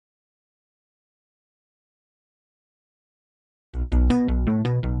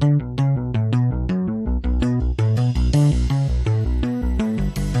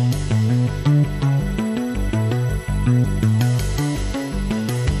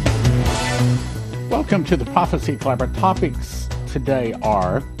Welcome to the Prophecy Club. Our topics today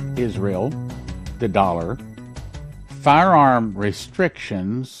are Israel, the dollar, firearm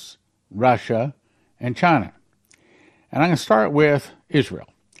restrictions, Russia, and China. And I'm going to start with Israel.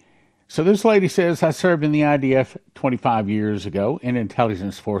 So this lady says, I served in the IDF 25 years ago in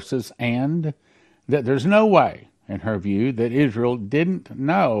intelligence forces, and that there's no way, in her view, that Israel didn't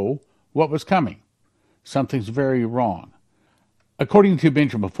know what was coming. Something's very wrong. According to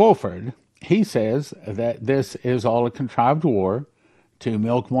Benjamin Fulford, he says that this is all a contrived war to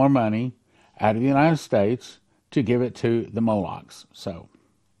milk more money out of the United States to give it to the Molochs. So,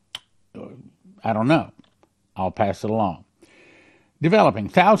 I don't know. I'll pass it along. Developing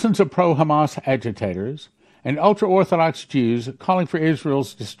thousands of pro-Hamas agitators and ultra-Orthodox Jews calling for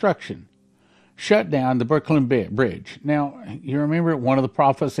Israel's destruction. Shut down the Brooklyn Bridge. Now, you remember one of the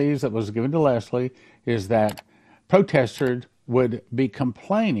prophecies that was given to Leslie is that protesters would be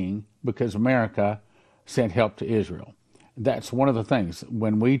complaining because America sent help to Israel. That's one of the things.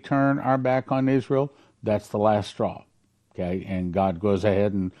 When we turn our back on Israel, that's the last straw. Okay, and God goes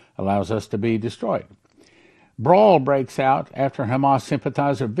ahead and allows us to be destroyed. Brawl breaks out after Hamas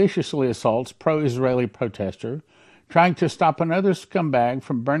sympathizer viciously assaults pro-Israeli protester, trying to stop another scumbag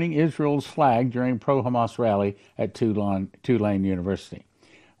from burning Israel's flag during pro-Hamas rally at Tulane University.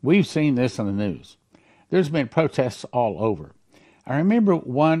 We've seen this on the news. There's been protests all over. I remember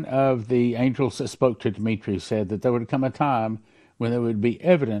one of the angels that spoke to Dmitri said that there would come a time when there would be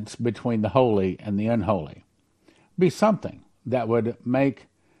evidence between the holy and the unholy. Be something that would make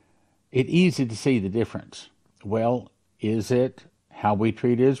it easy to see the difference. Well, is it how we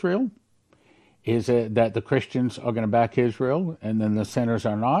treat Israel? Is it that the Christians are going to back Israel and then the sinners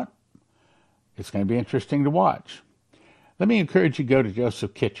are not? It's going to be interesting to watch. Let me encourage you to go to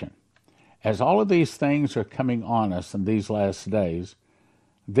Joseph Kitchen. As all of these things are coming on us in these last days,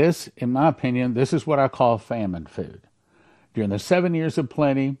 this, in my opinion, this is what I call famine food. During the 7 years of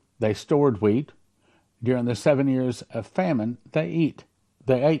plenty, they stored wheat. During the 7 years of famine, they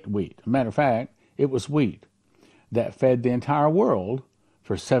ate wheat. As a matter of fact, it was wheat that fed the entire world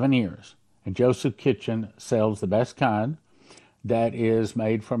for 7 years. And Joseph Kitchen sells the best kind that is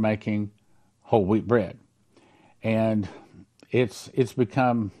made for making whole wheat bread. And it's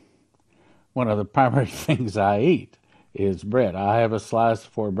become one of the primary things I eat is bread. I have a slice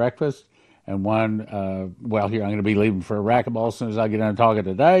for breakfast and one, here I'm going to be leaving for a racquetball as soon as I get done talking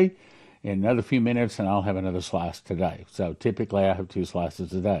today. In another few minutes, and I'll have another slice today. So typically I have 2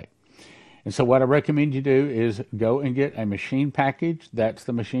 slices a day. And so what I recommend you do is go and get a machine package. That's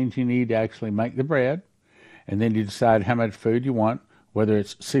the machines you need to actually make the bread. And then you decide how much food you want, whether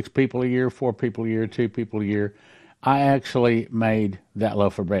it's 6 people a year, 4 people a year, 2 people a year. I actually made that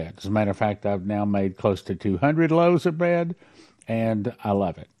loaf of bread. As a matter of fact, I've now made close to 200 loaves of bread, and I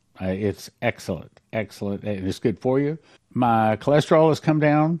love it. It's excellent, and it's good for you. My cholesterol has come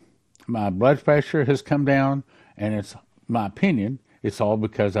down, my blood pressure has come down, and it's my opinion, it's all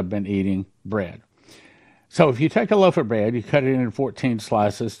because I've been eating bread. So if you take a loaf of bread, you cut it into 14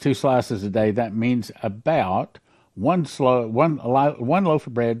 slices, 2 slices a day, that means about one loaf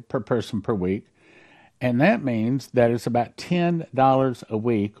of bread per person per week. And that means that it's about $10 a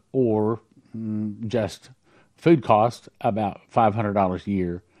week, or just food cost about $500 a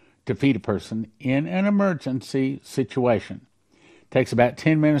year to feed a person in an emergency situation. Takes about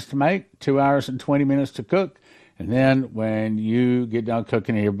 10 minutes to make, 2 hours and 20 minutes to cook. And then when you get done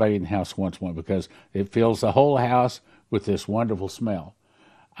cooking, everybody in the house wants one because it fills the whole house with this wonderful smell.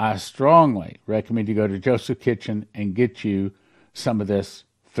 I strongly recommend you go to Joseph Kitchen and get you some of this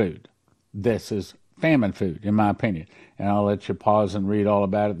food. This is famine food, in my opinion. And I'll let you pause and read all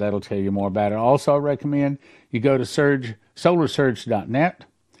about it. That'll tell you more about it. Also, I recommend you go to solarsurge.net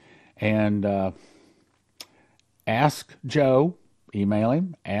and ask Joe, email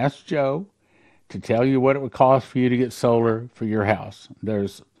him, ask Joe to tell you what it would cost for you to get solar for your house.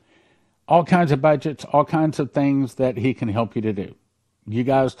 There's all kinds of budgets, all kinds of things that he can help you to do. You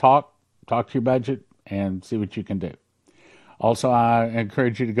guys talk to your budget and see what you can do. Also, I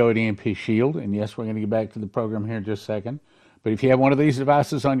encourage you to go to EMP Shield. And yes, we're going to get back to the program here in just a second. But if you have one of these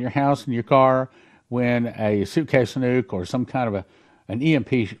devices on your house and your car, when a suitcase nuke or some kind of an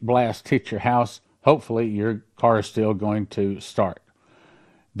EMP blast hits your house, hopefully your car is still going to start.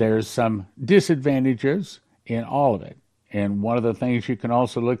 There's some disadvantages in all of it. And one of the things you can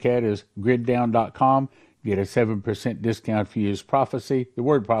also look at is griddown.com. Get a 7% discount if you use prophecy, the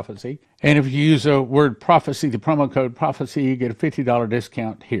word prophecy. And if you use the word prophecy, the promo code prophecy, you get a $50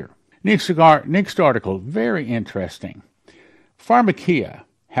 discount here. Next article, very interesting. Pharmakia,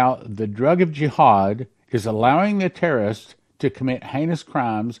 how the drug of jihad is allowing the terrorists to commit heinous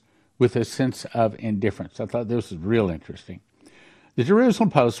crimes with a sense of indifference. I thought this was real interesting. The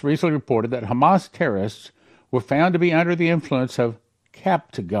Jerusalem Post recently reported that Hamas terrorists were found to be under the influence of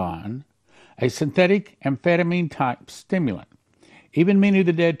Captagon, a synthetic amphetamine-type stimulant. Even many of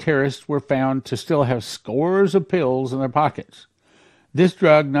the dead terrorists were found to still have scores of pills in their pockets. This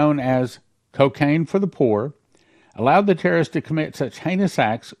drug, known as cocaine for the poor, allowed the terrorists to commit such heinous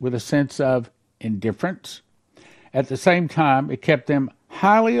acts with a sense of indifference. At the same time, it kept them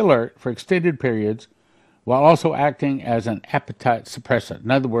highly alert for extended periods while also acting as an appetite suppressant.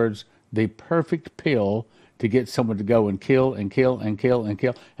 In other words, the perfect pill to get someone to go and kill and kill and kill and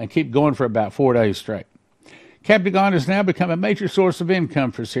kill and keep going for about 4 days straight. Captagon has now become a major source of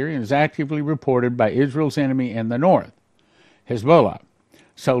income for Syria and is actively reported by Israel's enemy in the north, Hezbollah.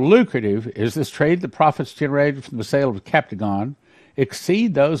 So lucrative is this trade. The profits generated from the sale of Captagon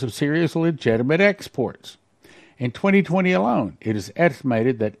exceed those of Syria's legitimate exports. In 2020 alone, it is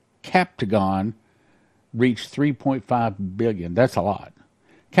estimated that Captagon reached $3.5 billion. That's a lot.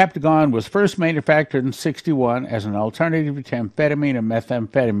 Captagon was first manufactured in 1961 as an alternative to amphetamine and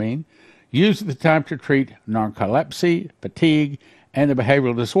methamphetamine, used at the time to treat narcolepsy, fatigue, and the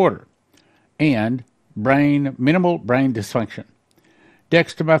behavioral disorder, and minimal brain dysfunction.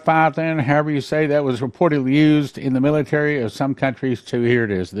 Dextromethorphan, however you say that, was reportedly used in the military of some countries to, here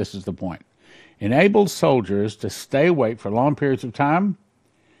it is, this is the point, enabled soldiers to stay awake for long periods of time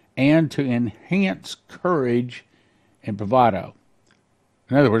and to enhance courage and bravado.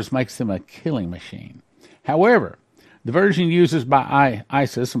 In other words, makes them a killing machine. However, the version used by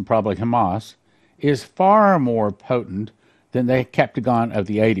ISIS and probably Hamas is far more potent than the Captagon of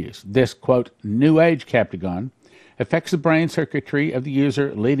the 80s. This, quote, New Age Captagon affects the brain circuitry of the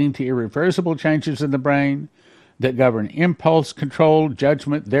user, leading to irreversible changes in the brain that govern impulse control,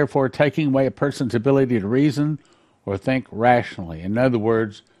 judgment, therefore taking away a person's ability to reason or think rationally. In other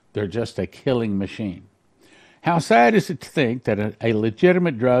words, they're just a killing machine. How sad is it to think that a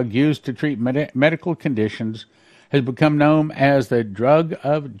legitimate drug used to treat medical conditions has become known as the Drug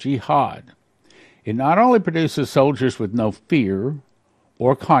of Jihad. It not only produces soldiers with no fear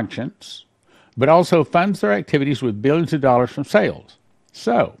or conscience, but also funds their activities with billions of dollars from sales.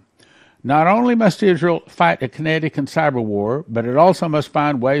 So, not only must Israel fight a kinetic and cyber war, but it also must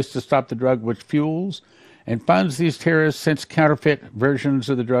find ways to stop the drug which fuels and funds these terrorists, since counterfeit versions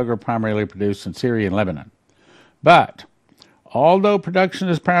of the drug are primarily produced in Syria and Lebanon. But although production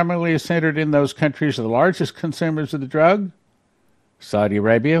is primarily centered in those countries the largest consumers of the drug, Saudi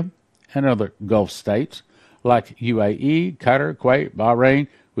Arabia and other Gulf states like UAE, Qatar, Kuwait, Bahrain,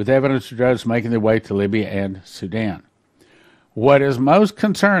 with evidence of drugs making their way to Libya and Sudan. What is most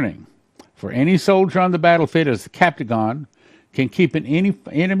concerning for any soldier on the battlefield is the Captagon can keep an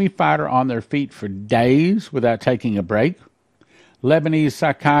enemy fighter on their feet for days without taking a break. Lebanese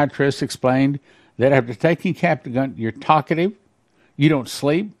psychiatrists explained that after taking Captagon, you're talkative, you don't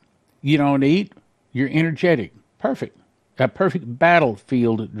sleep, you don't eat, you're energetic. Perfect. A perfect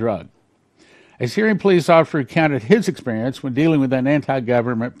battlefield drug. A Syrian police officer recounted his experience when dealing with an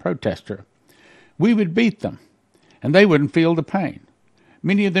anti-government protester. We would beat them, and they wouldn't feel the pain.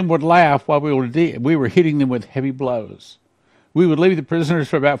 Many of them would laugh while we were hitting them with heavy blows. We would leave the prisoners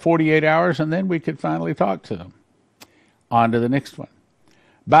for about 48 hours, and then we could finally talk to them. On to the next one.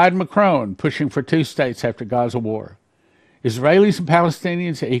 Biden and Macron pushing for 2 states after Gaza War. Israelis and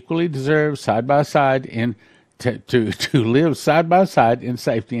Palestinians equally deserve side by side to live side by side in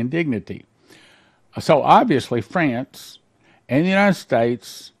safety and dignity. So obviously France and the United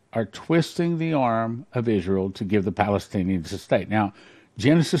States are twisting the arm of Israel to give the Palestinians a state. Now,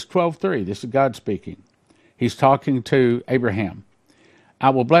 Genesis 12:3, this is God speaking. He's talking to Abraham. I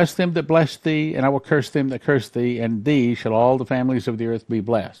will bless them that bless thee, and I will curse them that curse thee, and thee shall all the families of the earth be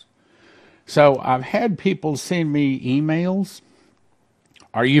blessed. So I've had people send me emails.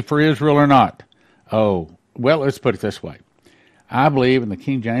 Are you for Israel or not? Oh, well, let's put it this way. I believe in the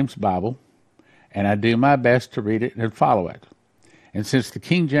King James Bible, and I do my best to read it and follow it. And since the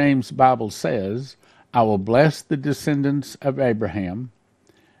King James Bible says, I will bless the descendants of Abraham,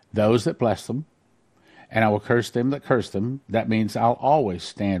 those that bless them, and I will curse them that curse them, that means I'll always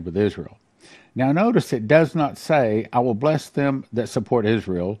stand with Israel. Now notice it does not say, I will bless them that support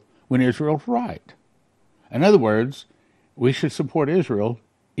Israel when Israel's right. In other words, we should support Israel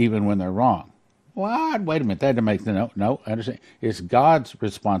even when they're wrong. What? Wait a minute, that doesn't make no, understand. It's God's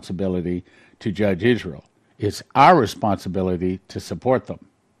responsibility to judge Israel. It's our responsibility to support them.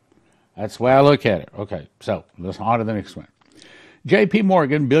 That's the way I look at it. Okay, so let's on to the next one. J.P.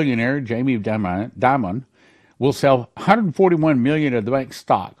 Morgan, billionaire Jamie Dimon, will sell $141 million of the bank's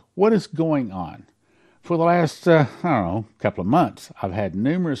stock. What is going on? For the last, I don't know, couple of months, I've had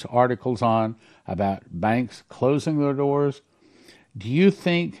numerous articles on about banks closing their doors. Do you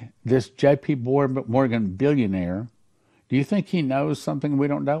think this J.P. Morgan billionaire, do you think he knows something we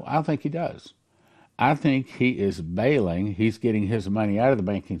don't know? I don't think he does. I think he is bailing. He's getting his money out of the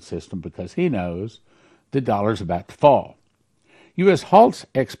banking system because he knows the dollar's about to fall. U.S. halts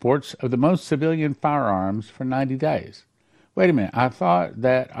exports of the most civilian firearms for 90 days. Wait a minute. I thought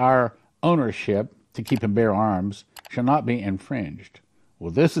that our ownership to keep and bear arms shall not be infringed.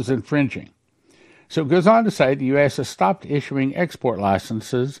 Well, this is infringing. So it goes on to say the U.S. has stopped issuing export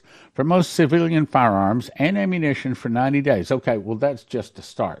licenses for most civilian firearms and ammunition for 90 days. Okay, well, that's just a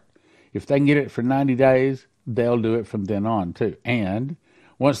start. If they can get it for 90 days, they'll do it from then on, too. And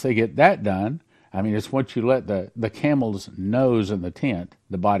once they get that done, I mean, it's once you let the camel's nose in the tent,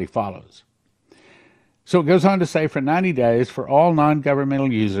 the body follows. So it goes on to say for 90 days, for all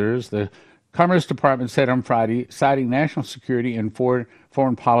non-governmental users, the Commerce Department said on Friday, citing national security and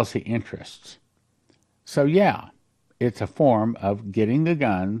foreign policy interests. So, yeah, it's a form of getting the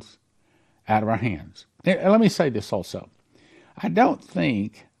guns out of our hands. And let me say this also. I don't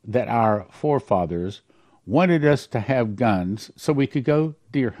think that our forefathers wanted us to have guns so we could go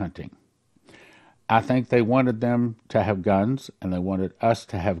deer hunting. I think they wanted them to have guns, and they wanted us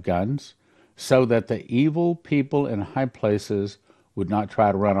to have guns so that the evil people in high places would not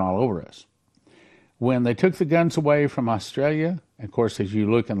try to run all over us. When they took the guns away from Australia, of course, as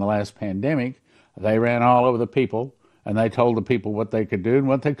you look in the last pandemic, they ran all over the people, and they told the people what they could do and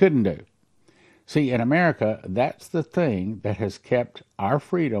what they couldn't do. See, in America, that's the thing that has kept our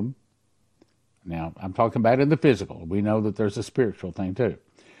freedom. Now, I'm talking about in the physical. We know that there's a spiritual thing, too.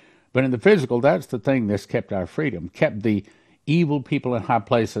 But in the physical, that's the thing that's kept our freedom, kept the evil people in high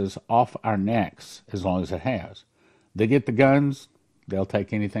places off our necks as long as it has. They get the guns, they'll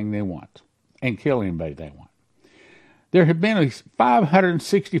take anything they want and kill anybody they want. There have been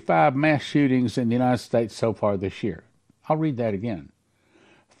 565 mass shootings in the United States so far this year. I'll read that again.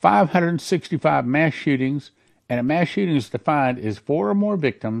 565 mass shootings, and a mass shooting is defined as 4 or more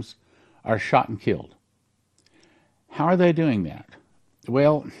victims are shot and killed. How are they doing that?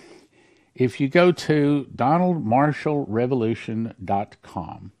 Well, if you go to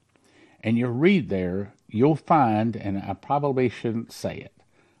donaldmarshallrevolution.com and you read there, you'll find, and I probably shouldn't say it,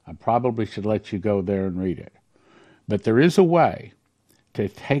 I probably should let you go there and read it, but there is a way to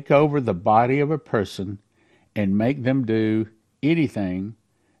take over the body of a person and make them do anything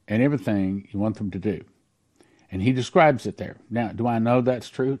and everything you want them to do. And he describes it there. Now, do I know that's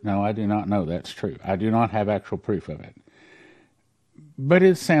true? No, I do not know that's true. I do not have actual proof of it. But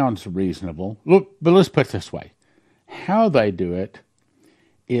it sounds reasonable. Look, but let's put it this way. How they do it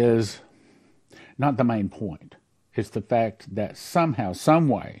is not the main point. It's the fact that somehow, some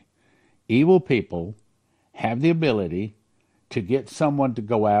way, evil people have the ability to get someone to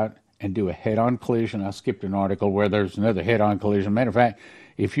go out and do a head-on collision. I skipped an article where there's another head-on collision. Matter of fact,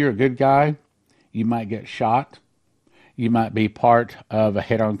 if you're a good guy, you might get shot. You might be part of a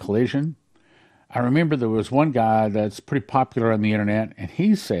head-on collision. I remember there was one guy that's pretty popular on the internet, and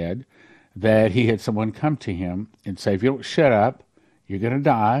he said that he had someone come to him and say, if you don't shut up, you're going to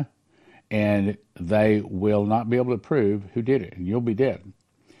die, and they will not be able to prove who did it, and you'll be dead.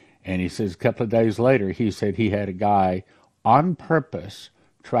 And he says a couple of days later, he said he had a guy on purpose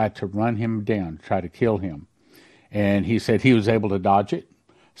try to run him down, try to kill him. And he said he was able to dodge it.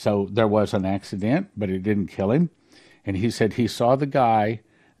 So there was an accident, but it didn't kill him. And he said he saw the guy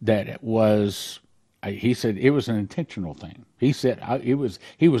that it was, he said it was an intentional thing. He said he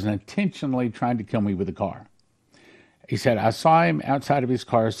was intentionally trying to kill me with a car. He said, I saw him outside of his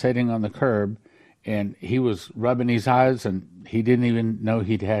car sitting on the curb, and he was rubbing his eyes, and he didn't even know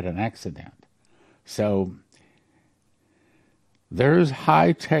he'd had an accident. So there's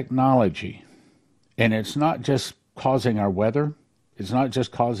high technology, and it's not just causing our weather. It's not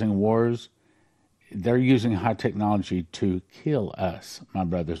just causing wars. They're using high technology to kill us, my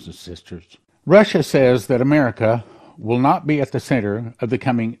brothers and sisters. Russia says that America will not be at the center of the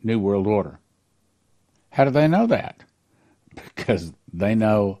coming New World Order. How do they know that? Because they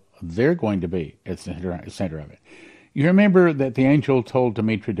know they're going to be at the center of it. You remember that the angel told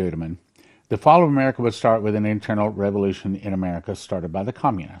Dmitry Duduman, the fall of America would start with an internal revolution in America started by the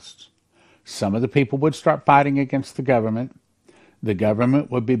communists. Some of the people would start fighting against the government. The government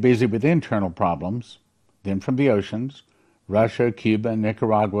would be busy with internal problems. Then from the oceans, Russia, Cuba,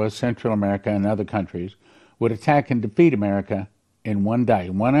 Nicaragua, Central America, and other countries would attack and defeat America in one day,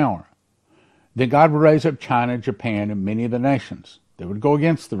 1 hour. Then God would raise up China, Japan, and many of the nations that would go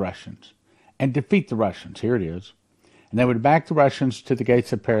against the Russians and defeat the Russians. Here it is. And they would back the Russians to the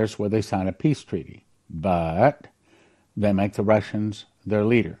gates of Paris where they sign a peace treaty. but they make the Russians their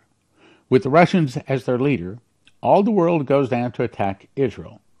leader. With the Russians as their leader, all the world goes down to attack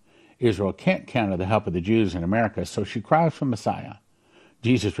Israel. Israel can't counter the help of the Jews in America, so she cries for Messiah.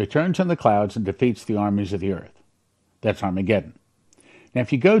 Jesus returns in the clouds and defeats the armies of the earth. That's Armageddon. Now,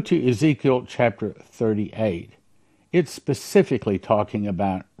 if you go to Ezekiel chapter 38, it's specifically talking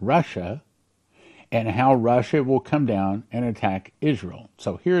about Russia and how Russia will come down and attack Israel.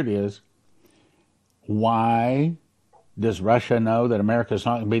 So here it is. Why does Russia know that America is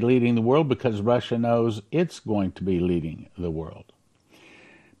not going to be leading the world? Because Russia knows it's going to be leading the world.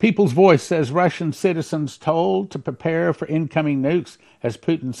 People's Voice says Russian citizens told to prepare for incoming nukes as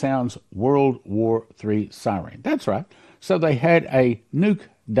Putin sounds World War III siren. That's right. So they had a nuke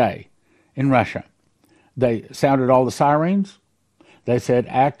day in Russia. They sounded all the sirens. They said,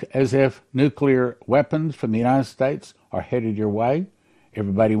 act as if nuclear weapons from the United States are headed your way.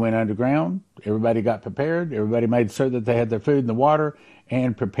 Everybody went underground. Everybody got prepared. Everybody made sure that they had their food and the water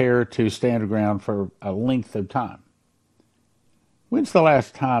and prepared to stay underground for a length of time. When's the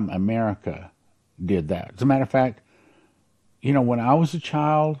last time America did that? As a matter of fact, when I was a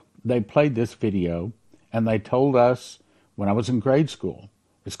child, they played this video and they told us when I was in grade school,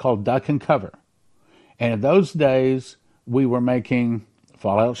 it's called Duck and Cover. And in those days, we were making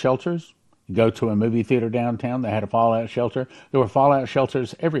fallout shelters. You go to a movie theater downtown, they had a fallout shelter. There were fallout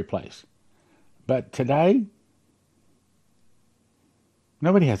shelters every place. But today,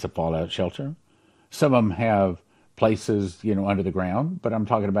 nobody has a fallout shelter. Some of them have places, under the ground, but I'm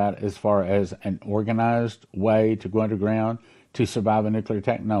talking about as far as an organized way to go underground to survive a nuclear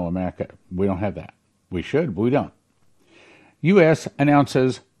attack. No, America, we don't have that. We should, but we don't. U.S.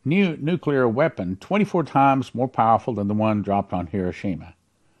 announces new nuclear weapon 24 times more powerful than the one dropped on Hiroshima.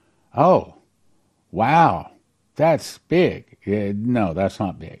 Oh, wow, that's big. No, that's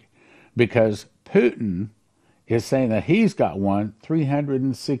not big. Because Putin is saying that he's got one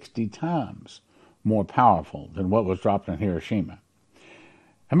 360 times more powerful than what was dropped on Hiroshima.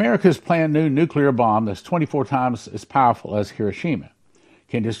 America's planned new nuclear bomb that's 24 times as powerful as Hiroshima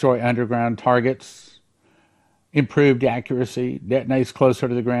can destroy underground targets, improved accuracy, detonates closer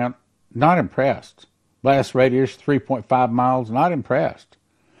to the ground. Not impressed. Blast radius 3.5 miles, not impressed.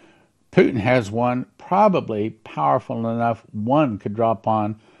 Putin has one probably powerful enough one could drop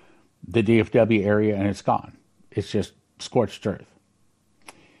on the DFW area and it's gone. It's just scorched earth.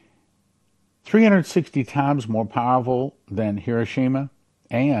 360 times more powerful than Hiroshima,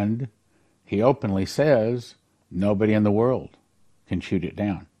 and he openly says nobody in the world can shoot it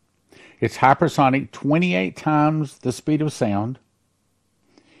down. It's hypersonic, 28 times the speed of sound.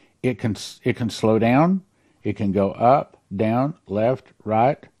 It can slow down. It can go up, down, left,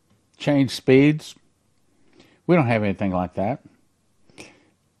 right, change speeds. We don't have anything like that.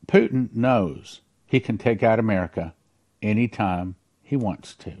 Putin knows he can take out America anytime he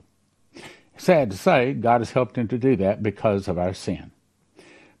wants to. Sad to say, God has helped him to do that because of our sin.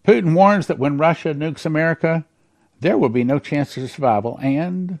 Putin warns that when Russia nukes America, there will be no chance of survival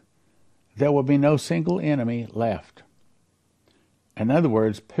and there will be no single enemy left. In other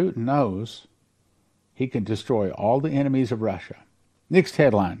words, Putin knows he can destroy all the enemies of Russia. Next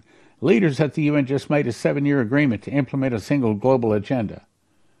headline, leaders at the UN just made a 7-year agreement to implement a single global agenda.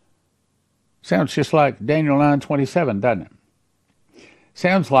 Sounds just like Daniel 9:27, doesn't it?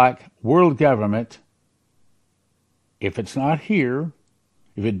 Sounds like world government, if it's not here,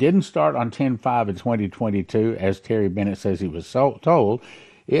 if it didn't start on 10/5 of 2022, as Terry Bennett says he was told,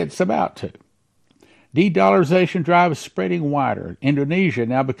 it's about to. De-dollarization drive is spreading wider. Indonesia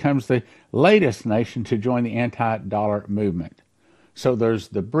now becomes the latest nation to join the anti-dollar movement. So there's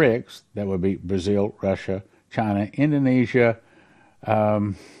the BRICS, that would be Brazil, Russia, China, Indonesia,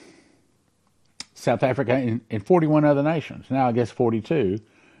 South Africa, and 41 other nations, now I guess 42,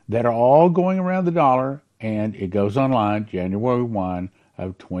 that are all going around the dollar, and it goes online January 1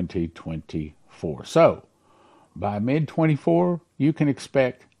 of 2024. So, by mid-24, you can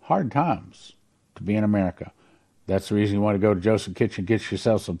expect hard times to be in America. That's the reason you want to go to Joseph's Kitchen and get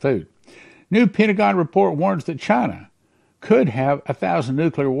yourself some food. New Pentagon report warns that China could have 1,000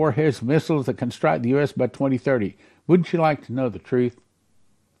 nuclear warheads, missiles that can strike the U.S. by 2030. Wouldn't you like to know the truth?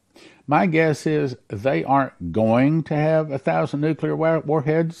 My guess is they aren't going to have 1,000 nuclear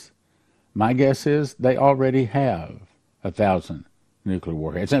warheads. My guess is they already have 1,000 nuclear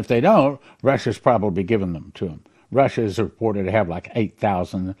warheads. And if they don't, Russia's probably giving them to them. Russia is reported to have like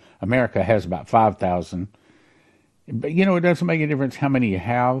 8,000. America has about 5,000. But, it doesn't make a difference how many you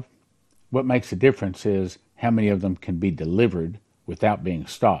have. What makes a difference is how many of them can be delivered without being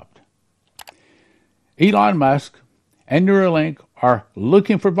stopped. Elon Musk and Neuralink are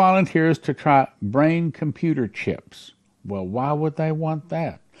looking for volunteers to try brain-computer chips. Well, why would they want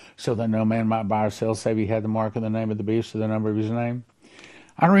that? So that no man might buy or sell save he had the mark of the name of the beast or the number of his name?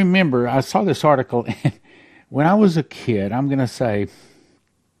 I remember, I saw this article, and when I was a kid, I'm going to say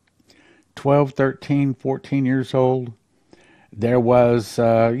 12, 13, 14 years old, there was,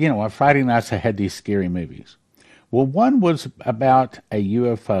 on Friday nights I had these scary movies. Well, one was about a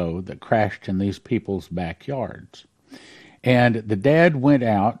UFO that crashed in these people's backyards. And the dad went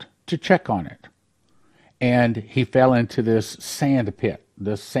out to check on it. And he fell into this sand pit,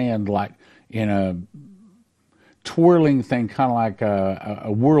 this sand like in a twirling thing, kind of like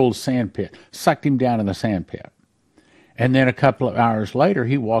a world sand pit, sucked him down in the sand pit. And then a couple of hours later,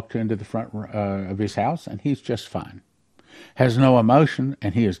 he walked into the front of his house, and he's just fine. Has no emotion,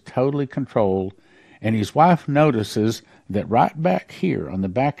 and he is totally controlled. And his wife notices that right back here on the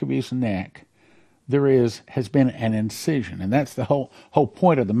back of his neck, has been an incision. And that's the whole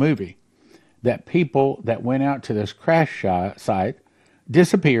point of the movie, that people that went out to this crash site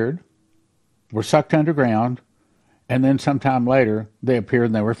disappeared, were sucked underground, and then sometime later they appeared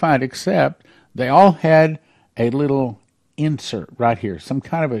and they were fine, except they all had a little insert right here, some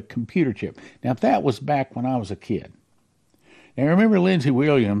kind of a computer chip. Now, that was back when I was a kid. Now, remember Lindsey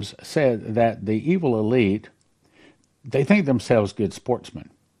Williams said that the evil elite, they think themselves good sportsmen.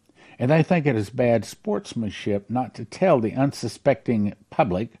 And they think it is bad sportsmanship not to tell the unsuspecting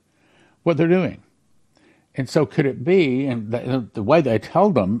public what they're doing. And so could it be, and the way they tell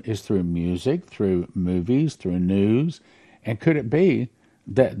them is through music, through movies, through news, and could it be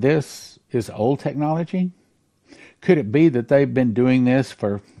that this is old technology? Could it be that they've been doing this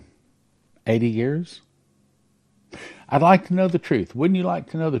for 80 years? I'd like to know the truth. Wouldn't you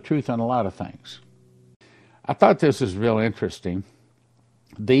like to know the truth on a lot of things? I thought this was real interesting.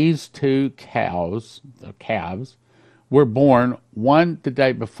 These two calves, were born, one the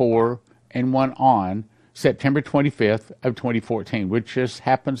day before and one on September 25th of 2014, which just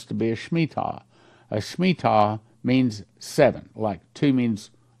happens to be a Shemitah. A Shemitah means 7, like 2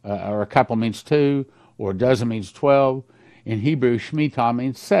 means, or a couple means 2, or a dozen means 12. In Hebrew, Shemitah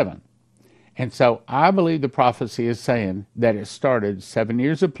means 7. And so I believe the prophecy is saying that it started 7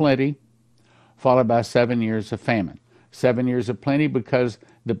 years of plenty, followed by 7 years of famine. 7 years of plenty because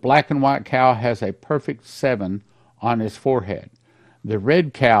the black and white cow has a perfect 7 on his forehead. The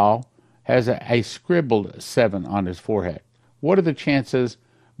red cow has a scribbled 7 on his forehead. What are the chances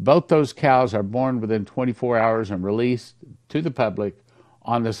both those cows are born within 24 hours and released to the public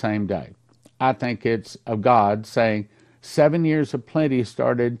on the same day? I think it's of God saying 7 years of plenty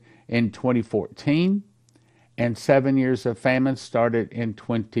started in 2014 and 7 years of famine started in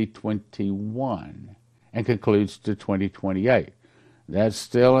 2021 and concludes to 2028. That's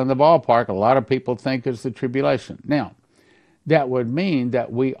still in the ballpark. A lot of people think it's the tribulation. Now, that would mean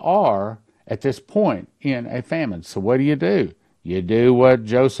that we are, at this point, in a famine. So what do? You do what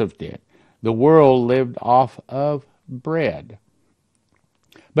Joseph did. The world lived off of bread.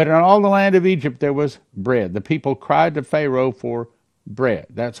 But in all the land of Egypt there was bread. The people cried to Pharaoh for bread.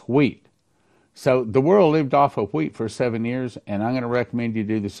 That's wheat. So the world lived off of wheat for 7 years, and I'm going to recommend you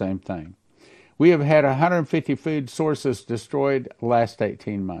do the same thing. We have had 150 food sources destroyed the last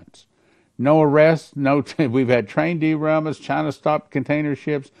 18 months. No arrests, we've had train derailments, China stopped container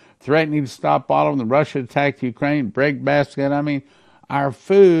ships, threatening to stop all of them, Russia attacked Ukraine, breadbasket. I mean, our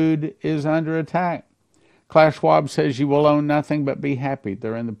food is under attack. Klaus Schwab says you will own nothing but be happy.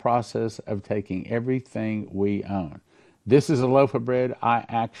 They're in the process of taking everything we own. This is a loaf of bread I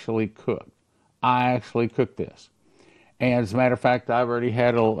actually cooked. I actually cooked this. And as a matter of fact, I've already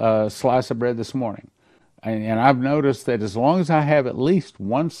had a slice of bread this morning. And I've noticed that as long as I have at least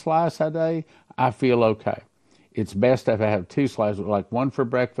one slice a day, I feel okay. It's best if I have 2 slices, like one for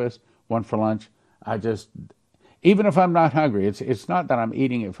breakfast, one for lunch. Even if I'm not hungry, it's not that I'm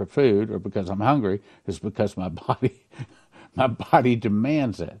eating it for food or because I'm hungry. It's because my body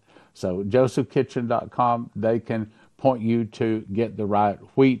demands it. So josephkitchen.com, they can point you to get the right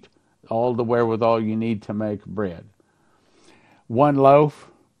wheat, all the wherewithal you need to make bread. 1 loaf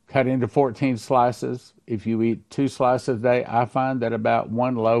cut into 14 slices. If you eat 2 slices a day, I find that about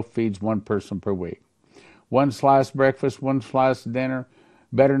 1 loaf feeds 1 person per week. 1 slice breakfast, 1 slice dinner,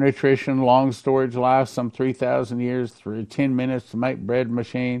 better nutrition, long storage life, some 3,000 years, 10 minutes to make bread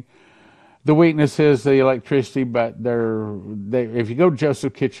machine. The weakness is the electricity, but if you go to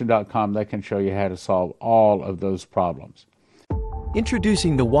josephkitchen.com, they can show you how to solve all of those problems.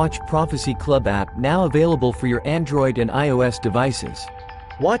 Introducing the Watch Prophecy Club app, now available for your Android and iOS devices.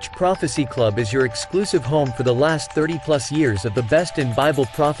 Watch Prophecy Club is your exclusive home for the last 30+ years of the best in Bible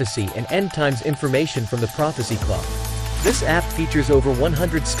prophecy and end times information from the Prophecy Club. This app features over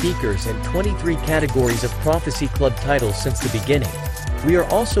 100 speakers and 23 categories of Prophecy Club titles since the beginning. We are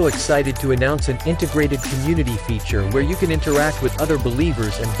also excited to announce an integrated community feature where you can interact with other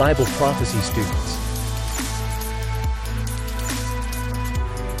believers and Bible prophecy students.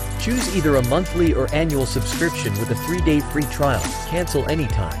 Choose either a monthly or annual subscription with a 3-day free trial. Cancel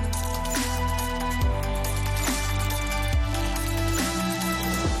anytime.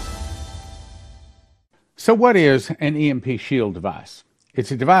 So what is an EMP shield device?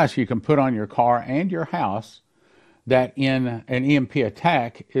 It's a device you can put on your car and your house that in an EMP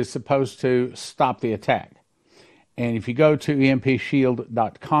attack is supposed to stop the attack. And if you go to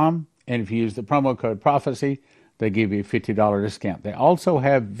empshield.com and if you use the promo code prophecy, they give you a $50 discount. They also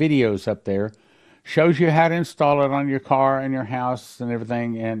have videos up there, shows you how to install it on your car and your house and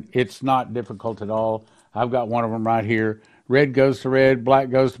everything, and it's not difficult at all. I've got one of them right here. Red goes to red, black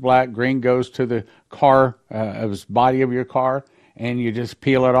goes to black, green goes to the car, body of your car, and you just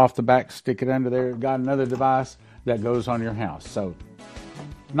peel it off the back, stick it under there. Got another device that goes on your house. So,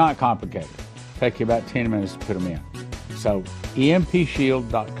 not complicated. Take you about 10 minutes to put them in. So,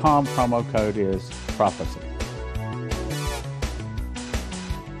 empshield.com, promo code is prophecy.